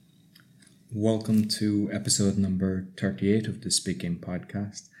Welcome to episode number 38 of the Speaking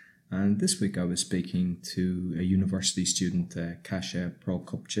Podcast. And this week I was speaking to a university student, Kasia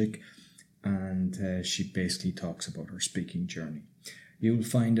Prokopczyk, and she basically talks about her speaking journey. You'll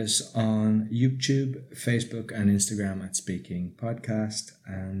find us on YouTube, Facebook and Instagram at Speaking Podcast.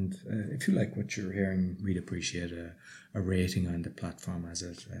 And if you like what you're hearing, we'd appreciate a rating on the platform as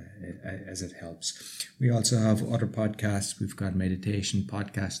it helps. We also have other podcasts. We've got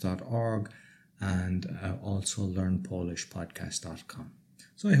meditationpodcast.org and also learnpolishpodcast.com.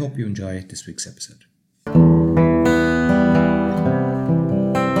 So I hope you enjoy this week's episode.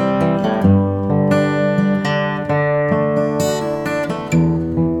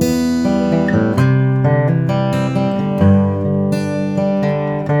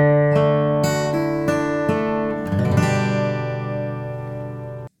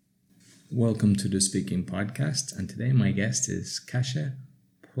 Welcome to the Speaking Podcast, and today my guest is Kasia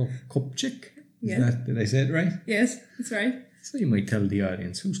Prokopczyk. Did I say it right? Yes, that's right. So you might tell the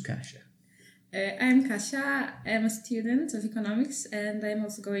audience, who's Kasia? I'm Kasia. I'm a student of economics, and I'm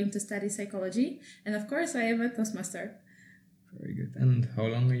also going to study psychology. And of course, I am a Toastmaster. Very good. And how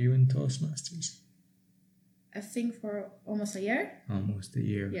long are you in Toastmasters? I think for almost a year. Almost a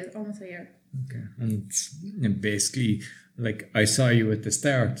year. Yes, almost a year. Okay. And basically, like, I saw you at the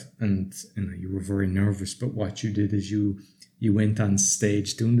start, and you were very nervous. But what you did is you went on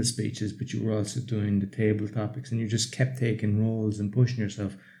stage doing the speeches, but you were also doing the table topics, and you just kept taking roles and pushing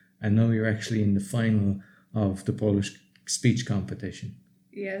yourself. And now you're actually in the final of the Polish speech competition.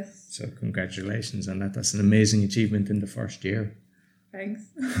 Yes. So congratulations on that. That's an amazing achievement in the first year. Thanks.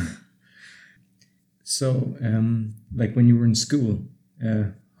 So, like when you were in school,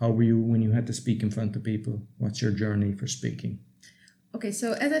 how were you when you had to speak in front of people? What's your journey for speaking? Okay,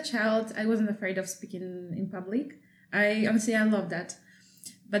 so as a child, I wasn't afraid of speaking in public. I love that.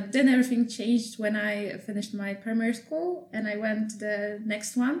 But then everything changed when I finished my primary school and I went to the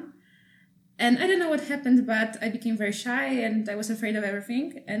next one. And I don't know what happened, but I became very shy and I was afraid of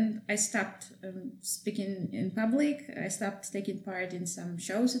everything. And I stopped speaking in public. I stopped taking part in some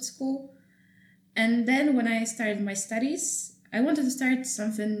shows at school. And then when I started my studies, I wanted to start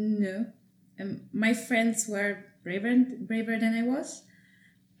something new. And my friends were braver than I was.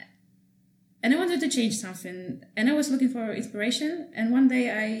 And I wanted to change something. And I was looking for inspiration. And one day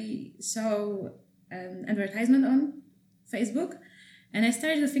I saw an advertisement on Facebook. And I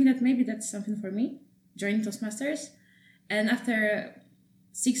started to think that maybe that's something for me, join Toastmasters. And after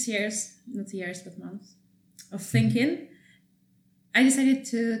 6 years, not years, but months of thinking, I decided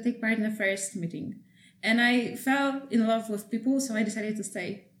to take part in the first meeting. And I fell in love with people, so I decided to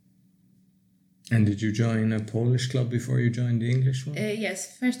stay. And did you join a Polish club before you joined the English one?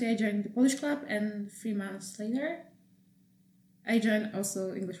 Yes, first day I joined the Polish club, and 3 months later, I joined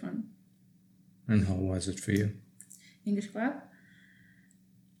also English one. And how was it for you? English club.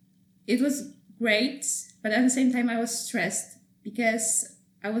 It was great, but at the same time I was stressed because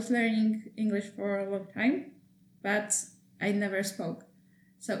I was learning English for a long time, but I never spoke.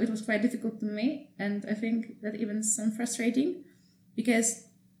 So it was quite difficult to me, and I think that even some frustrating because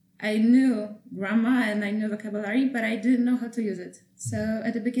I knew grammar and I knew vocabulary, but I didn't know how to use it. So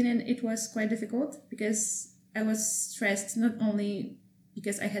at the beginning, it was quite difficult because I was stressed, not only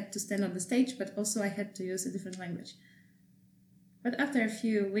because I had to stand on the stage, but also I had to use a different language. But after a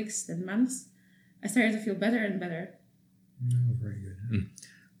few weeks and months, I started to feel better and better. Oh, very good. And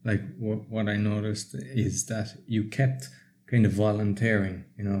like what I noticed is that you kept kind of volunteering,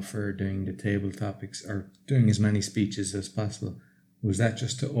 for doing the table topics or doing as many speeches as possible. Was that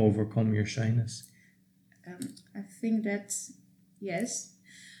just to overcome your shyness? I think that yes,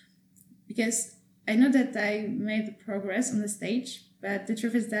 because I know that I made progress on the stage, but the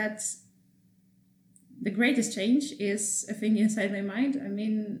truth is that the greatest change is a thing inside my mind. I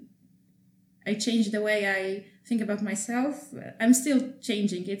mean, I changed the way I think about myself. I'm still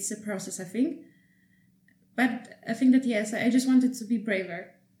changing. It's a process, I think. But I think that yes, I just wanted to be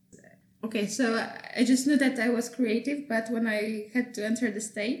braver. Okay, so I just knew that I was creative, but when I had to enter the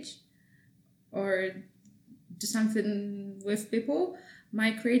stage or do something with people,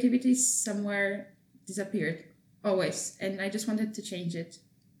 my creativity somewhere disappeared, always. And I just wanted to change it.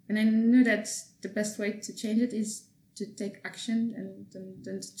 And I knew that the best way to change it is to take action and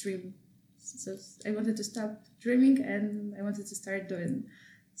to dream. So I wanted to stop dreaming and I wanted to start doing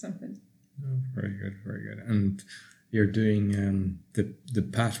something. Oh, very good, very good. And you're doing the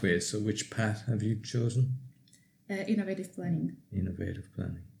pathways. So which path have you chosen? Innovative planning. Innovative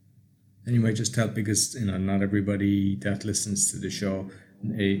planning. And you might just help because not everybody that listens to the show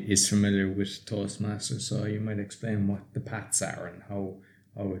is familiar with Toastmasters. So you might explain what the paths are and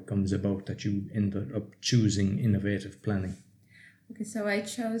how it comes about that you ended up choosing innovative planning. Okay, so I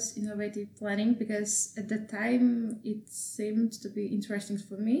chose innovative planning because at the time it seemed to be interesting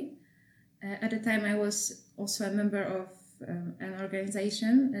for me. At the time I was also a member of an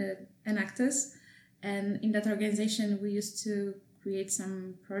organization, Enactus, and in that organization we used to create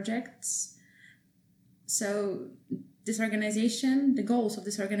some projects. So this organization, the goals of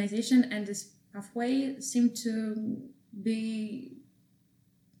this organization and this pathway seemed to be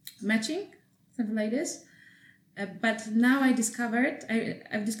matching, something like this. But now I've discovered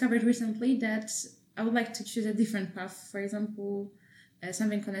recently that I would like to choose a different path. For example,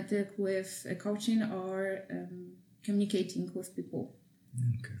 something connected with coaching or communicating with people.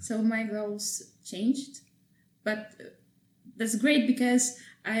 Okay. So my goals changed, but that's great because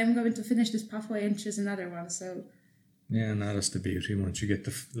I am going to finish this pathway and choose another one. So yeah, and that's the beauty. Once you get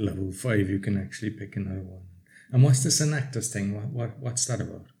to level 5, you can actually pick another one. And what's this Enactus thing? What's that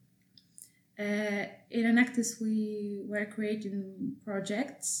about? In Enactus, we were creating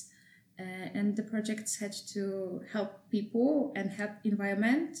projects, and the projects had to help people and help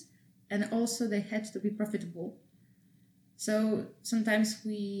environment, and also they had to be profitable. So sometimes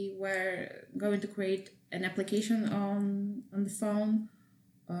we were going to create an application on the phone,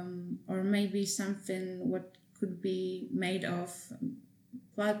 or maybe something what could be made of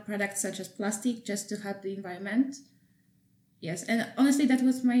products such as plastic, just to help the environment. Yes, and honestly, that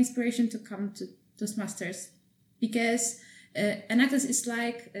was my inspiration to come to Toastmasters, because Enactus is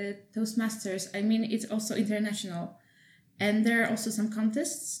like Toastmasters. I mean, it's also international, and there are also some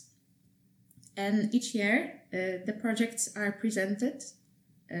contests. And each year, the projects are presented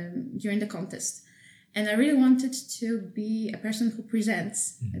during the contest. And I really wanted to be a person who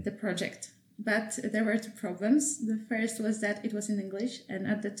presents the project. But there were 2 problems. The first was that it was in English, and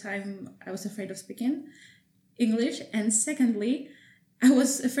at the time I was afraid of speaking English. And secondly, I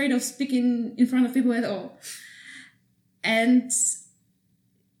was afraid of speaking in front of people at all. And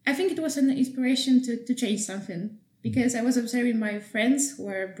I think it was an inspiration to change something, because I was observing my friends who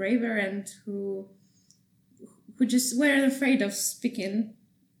were braver and who just weren't afraid of speaking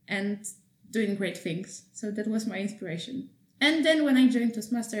and doing great things. So that was my inspiration. And then when I joined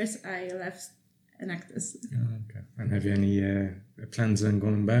Toastmasters, I left Enactus. Okay. And have you any plans on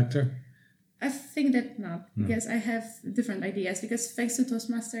going back there? I think that not, because I have different ideas. Because thanks to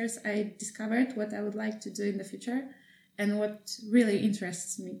Toastmasters, I discovered what I would like to do in the future and what really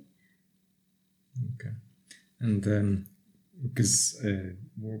interests me. Okay. And because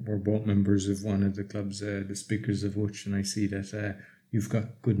we're both members of one of the clubs, the Speakers of which, and I see that you've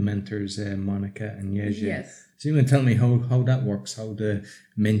got good mentors, Monica and Yezha. Yes. So you want to tell me how that works, how the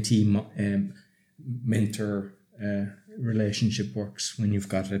mentee-mentor relationship works when you've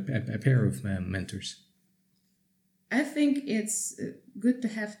got a pair of mentors? I think it's good to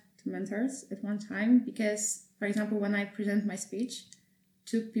have 2 mentors at one time, because, for example, when I present my speech,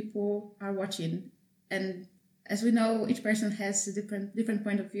 2 people are watching, and as we know, each person has a different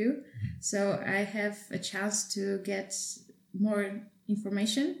point of view. So I have a chance to get more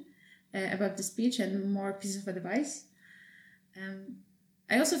information about the speech and more pieces of advice.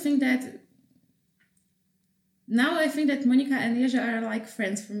 I also think that now I think that Monica and Yezha are like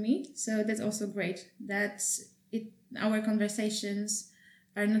friends for me. So that's also great that our conversations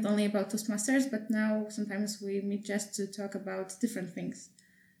are not only about Toastmasters, but now sometimes we meet just to talk about different things.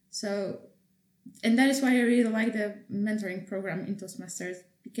 So, and that is why I really like the mentoring program in Toastmasters,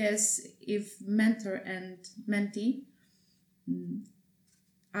 because if mentor and mentee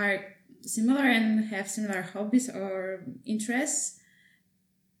are similar and have similar hobbies or interests,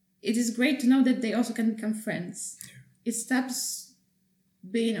 it is great to know that they also can become friends. Yeah. It stops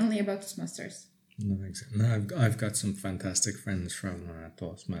being only about Toastmasters. No, exactly. No, I've got some fantastic friends from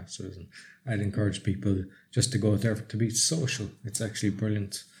Toastmasters, and I'd encourage people just to go there to be social. It's actually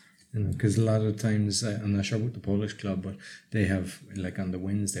brilliant, because a lot of times, I'm not sure about the Polish club, but they have, like on the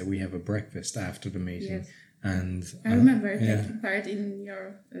Wednesday, we have a breakfast after the meeting. Yes. And I remember taking part in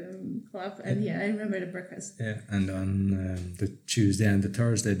your club, and I remember the breakfast. Yeah, and on the Tuesday and the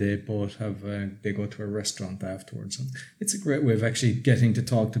Thursday, they both have they go to a restaurant afterwards, and it's a great way of actually getting to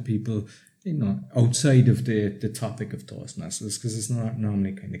talk to people, outside of the topic of Toastmasters, because it's not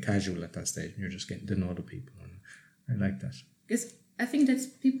normally kind of casual at that stage, and you're just getting to know the people, and I like that. Because I think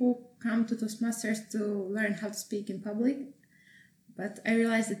that people come to Toastmasters to learn how to speak in public, but I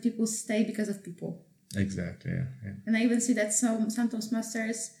realize that people stay because of people. Exactly, yeah. And I even see that some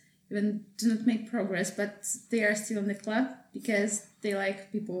Toastmasters even do not make progress, but they are still in the club because they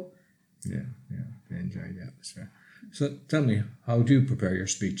like people. Yeah, they enjoy the atmosphere. So tell me, how do you prepare your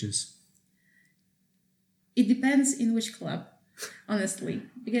speeches? It depends in which club. honestly,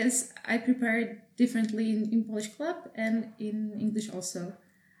 because I prepare differently in Polish club and in English also.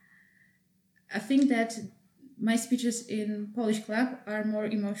 I think that my speeches in Polish club are more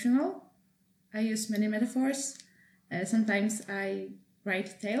emotional. I use many metaphors. Sometimes I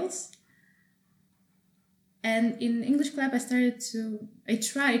write tales. And in English club, I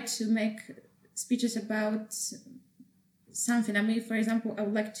tried to make speeches about something. I mean, for example, I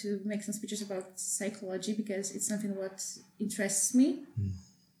would like to make some speeches about psychology because it's something what interests me.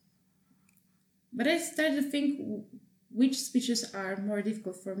 But I started to think which speeches are more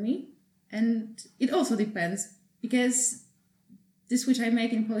difficult for me. And it also depends because this which I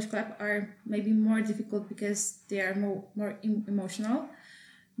make in Polish club are maybe more difficult because they are more emotional.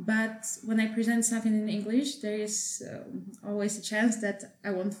 But when I present something in English, there is always a chance that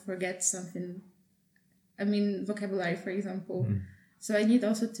I won't forget something. I mean, vocabulary, for example. So I need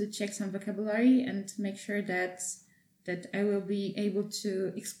also to check some vocabulary and make sure that I will be able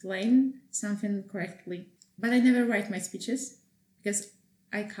to explain something correctly. But I never write my speeches because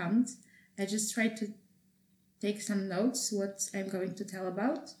I can't. I just try to take some notes, what I'm going to tell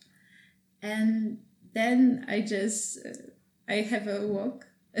about. And then I have a walk,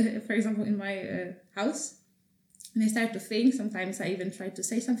 for example, in my house. And I start to think. Sometimes I even try to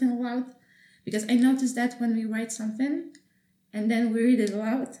say something aloud. Because I noticed that when we write something and then we read it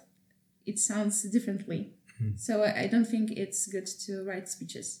aloud, it sounds differently. So I don't think it's good to write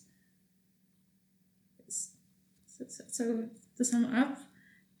speeches. So to sum up,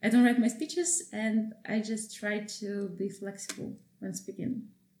 I don't write my speeches and I just try to be flexible when speaking.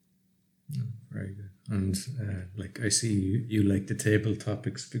 Very good. And I see you like the table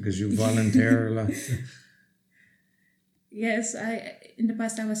topics because you volunteer a lot. Yes, in the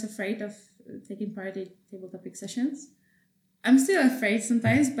past I was afraid of taking part in table topic sessions. I'm still afraid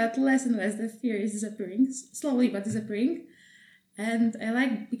sometimes, but less and less. The fear is disappearing, slowly but disappearing. And I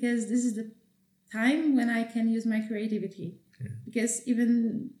like because this is the time when I can use my creativity. Yeah. Because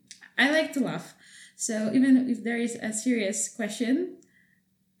even I like to laugh. So even if there is a serious question,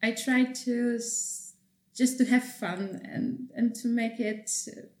 I try to just to have fun and to make it,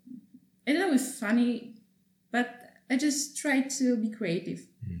 I don't know if funny, but I just try to be creative.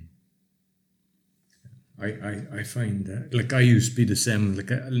 I find that, I used to be the same,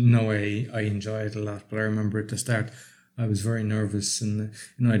 now I enjoy it a lot, but I remember at the start I was very nervous and,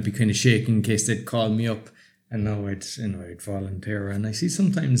 I'd be kind of shaking in case they'd call me up, and now I'd volunteer. And I see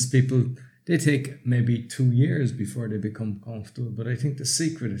sometimes people, they take maybe 2 years before they become comfortable, but I think the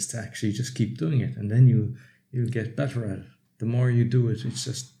secret is to actually just keep doing it, and then you'll get better at it. The more you do it, it's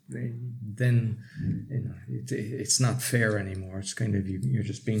just, then, it's not fair anymore. It's kind of, you're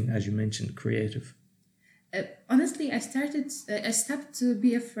just being, as you mentioned, creative. Honestly, I stopped to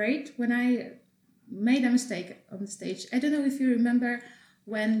be afraid when I made a mistake on the stage. I don't know if you remember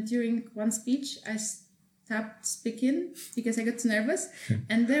when during one speech I stopped speaking because I got too nervous.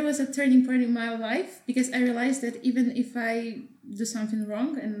 And there was a turning point in my life because I realized that even if I do something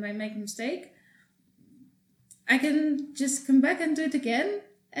wrong and I make a mistake, I can just come back and do it again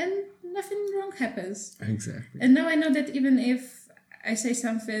and nothing wrong happens. Exactly. And now I know that even if I say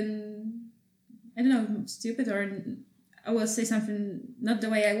something, I don't know, stupid, or I will say something not the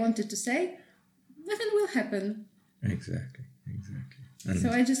way I wanted to say, nothing will happen. Exactly. And so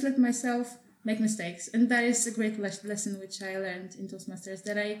I just let myself make mistakes. And that is a great lesson which I learned in Toastmasters,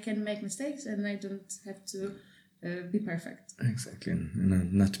 that I can make mistakes and I don't have to be perfect. Exactly.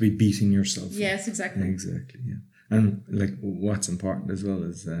 And not to be beating yourself. Yes, exactly. Exactly, yeah. And what's important as well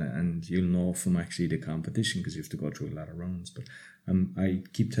is, and you'll know from actually the competition because you have to go through a lot of rounds, but I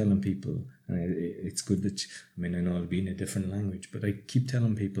keep telling people, and it's good that, I know it'll be in a different language, but I keep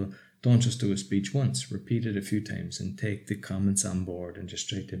telling people, don't just do a speech once, repeat it a few times and take the comments on board and just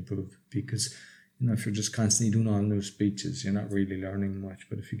try to improve. Because, if you're just constantly doing all new speeches, you're not really learning much,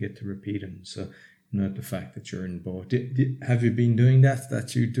 but if you get to repeat them, so the fact that you're in both. Have you been doing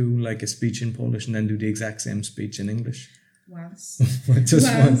that you do a speech in Polish and then do the exact same speech in English? Once.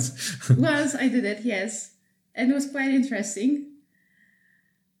 Once? Once I did it, yes. And it was quite interesting.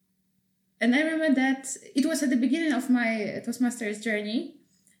 And I remember that it was at the beginning of my Toastmasters journey,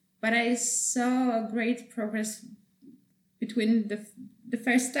 but I saw a great progress between the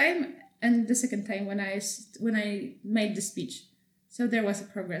first time and the second time when I made the speech. So there was a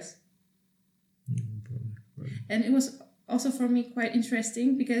progress. And it was also for me quite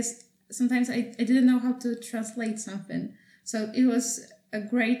interesting because sometimes I didn't know how to translate something. So it was a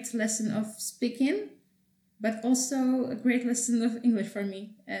great lesson of speaking, but also a great lesson of English for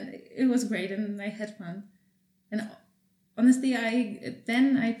me. And it was great and I had fun. And honestly,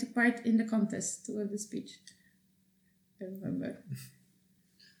 I took part in the contest with the speech. I remember.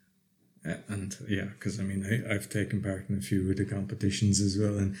 And yeah, because I mean, I've taken part in a few of the competitions as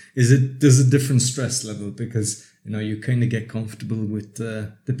well. And there's a different stress level because, you kind of get comfortable with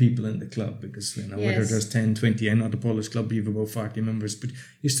the people in the club because, whether there's 10, 20, I know the Polish club, you have about 40 members, but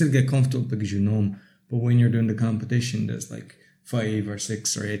you still get comfortable because you know them. But when you're doing the competition, there's like 5 or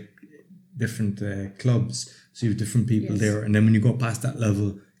 6 or 8 different clubs. So you have different people there. And then when you go past that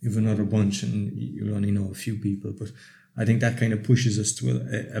level, you have another bunch and you'll only know a few people. But I think that kind of pushes us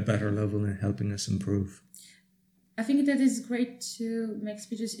to a better level and helping us improve. I think that is great to make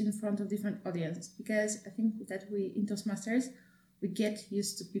speeches in front of different audiences because I think that we, in Toastmasters, we get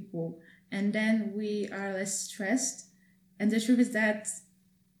used to people and then we are less stressed. And the truth is that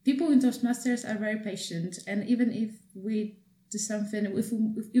people in Toastmasters are very patient. And even if we do something,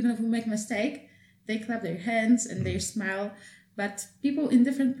 even if we make a mistake, they clap their hands and they smile. But people in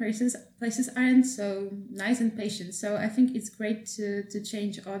different places aren't so nice and patient. So I think it's great to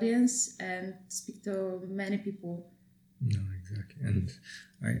change audience and speak to many people. No, exactly. And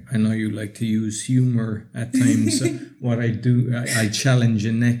I know you like to use humor at times. So what I challenge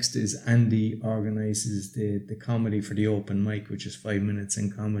you next is Andy organises the comedy for the open mic, which is 5 minutes in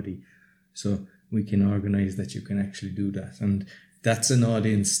comedy. So we can organise that you can actually do that. And that's an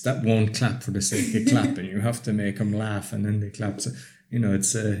audience that won't clap for the sake of clapping. You have to make them laugh and then they clap. So,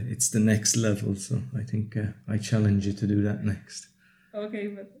 it's the next level. So I think I challenge you to do that next. Okay,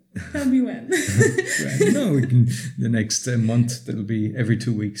 but tell me when. No, we can. The next month, that'll be every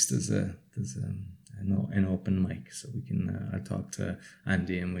 2 weeks. There's an open mic, so we can. I'll talk to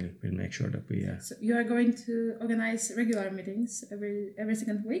Andy, and we'll make sure that we. So you are going to organize regular meetings every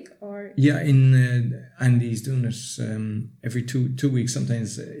second week, or? Yeah, in Andy's doing it every two weeks,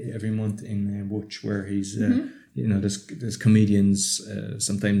 sometimes every month in Wuch, where he's there's comedians,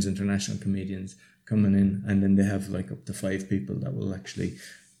 sometimes international comedians coming in, and then they have like up to 5 people that will actually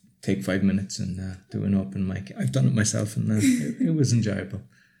take 5 minutes and do an open mic. I've done it myself, and it was enjoyable.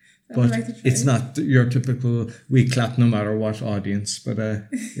 But it's not your typical we clap no matter what audience. But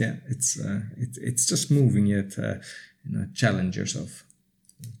it's just moving you to challenge yourself.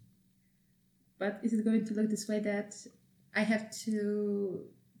 But is it going to look this way that I have to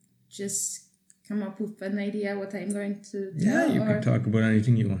just come up with an idea what I'm going to tell? Yeah, you can talk about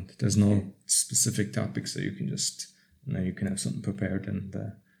anything you want. There's no specific topics, so you can just you can have something prepared and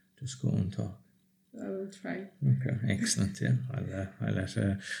just go and talk. I will try. Okay, excellent. Yeah, I'll let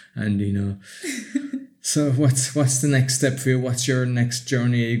Andy know. So, what's the next step for you? What's your next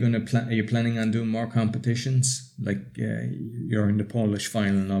journey? Are you planning on doing more competitions? Like you're in the Polish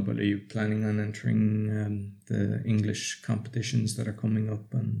final now, but are you planning on entering the English competitions that are coming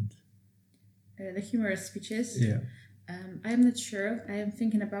up and the humorous speeches? Yeah. I am not sure. I am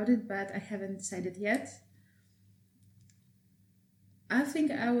thinking about it, but I haven't decided yet. I think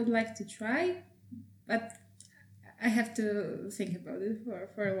I would like to try. But I have to think about it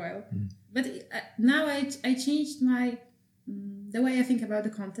for a while. But now I changed the way I think about the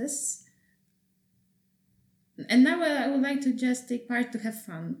contests. And now I would like to just take part to have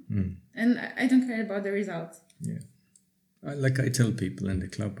fun. And I don't care about the result. Yeah. Like I tell people in the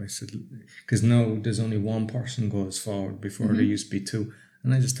club, I said, because now there's only one person goes forward before there used to be 2.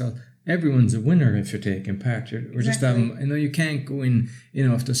 And I just tell everyone's a winner if you're taking part. We're just having, you can't go in,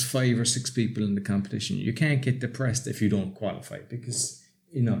 if there's 5 or 6 people in the competition, you can't get depressed if you don't qualify because,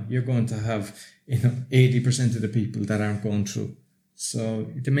 you're going to have, 80% of the people that aren't going through. So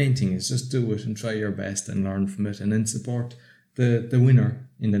the main thing is just do it and try your best and learn from it and then support the winner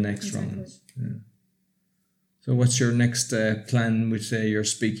in the next rounds. Yeah. So what's your next plan with your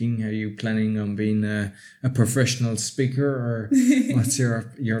speaking? Are you planning on being a professional speaker or what's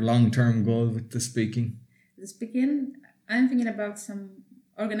your long-term goal with the speaking? The speaking, I'm thinking about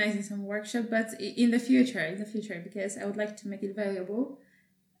organizing some workshop, but in the future, because I would like to make it valuable.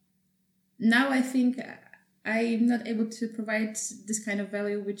 Now I think I'm not able to provide this kind of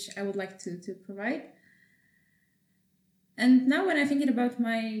value which I would like to provide. And now when I'm thinking about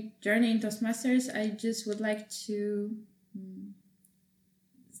my journey in Toastmasters, I just would like to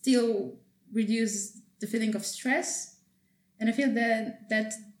still reduce the feeling of stress. And I feel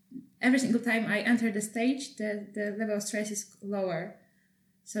that every single time I enter the stage, the level of stress is lower.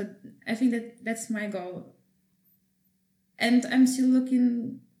 So I think that's my goal. And I'm still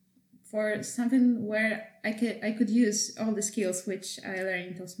looking for something where I could use all the skills which I learned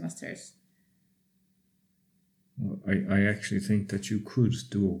in Toastmasters. Well, I actually think that you could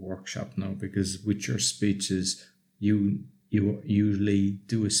do a workshop now because with your speeches, you usually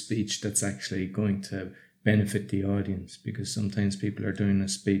do a speech that's actually going to benefit the audience because sometimes people are doing a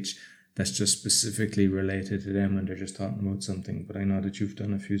speech that's just specifically related to them and they're just talking about something. But I know that you've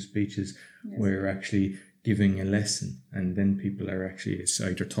done a few speeches where you're actually giving a lesson, and then people are actually, it's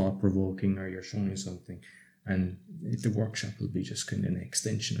either thought-provoking or you're showing something, and the workshop will be just kind of an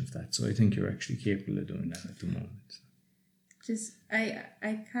extension of that. So I think you're actually capable of doing that at the moment. Just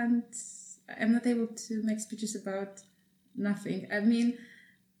I'm not able to make speeches about nothing. I mean,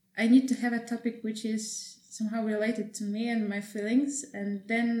 I need to have a topic which is somehow related to me and my feelings, and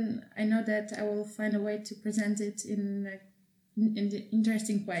then I know that I will find a way to present it in the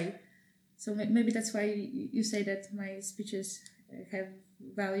interesting way. So maybe that's why you say that my speeches have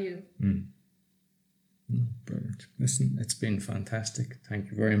value. Brilliant. Listen, it's been fantastic. Thank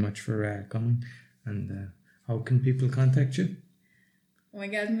you very much for coming. And how can people contact you? Oh my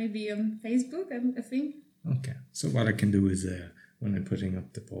God, maybe on Facebook, I think. Okay. So what I can do is when I'm putting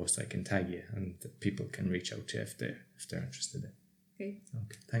up the post, I can tag you and people can reach out to you if they're interested in. Okay.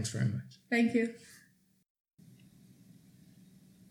 Okay. Thanks very much. Thank you.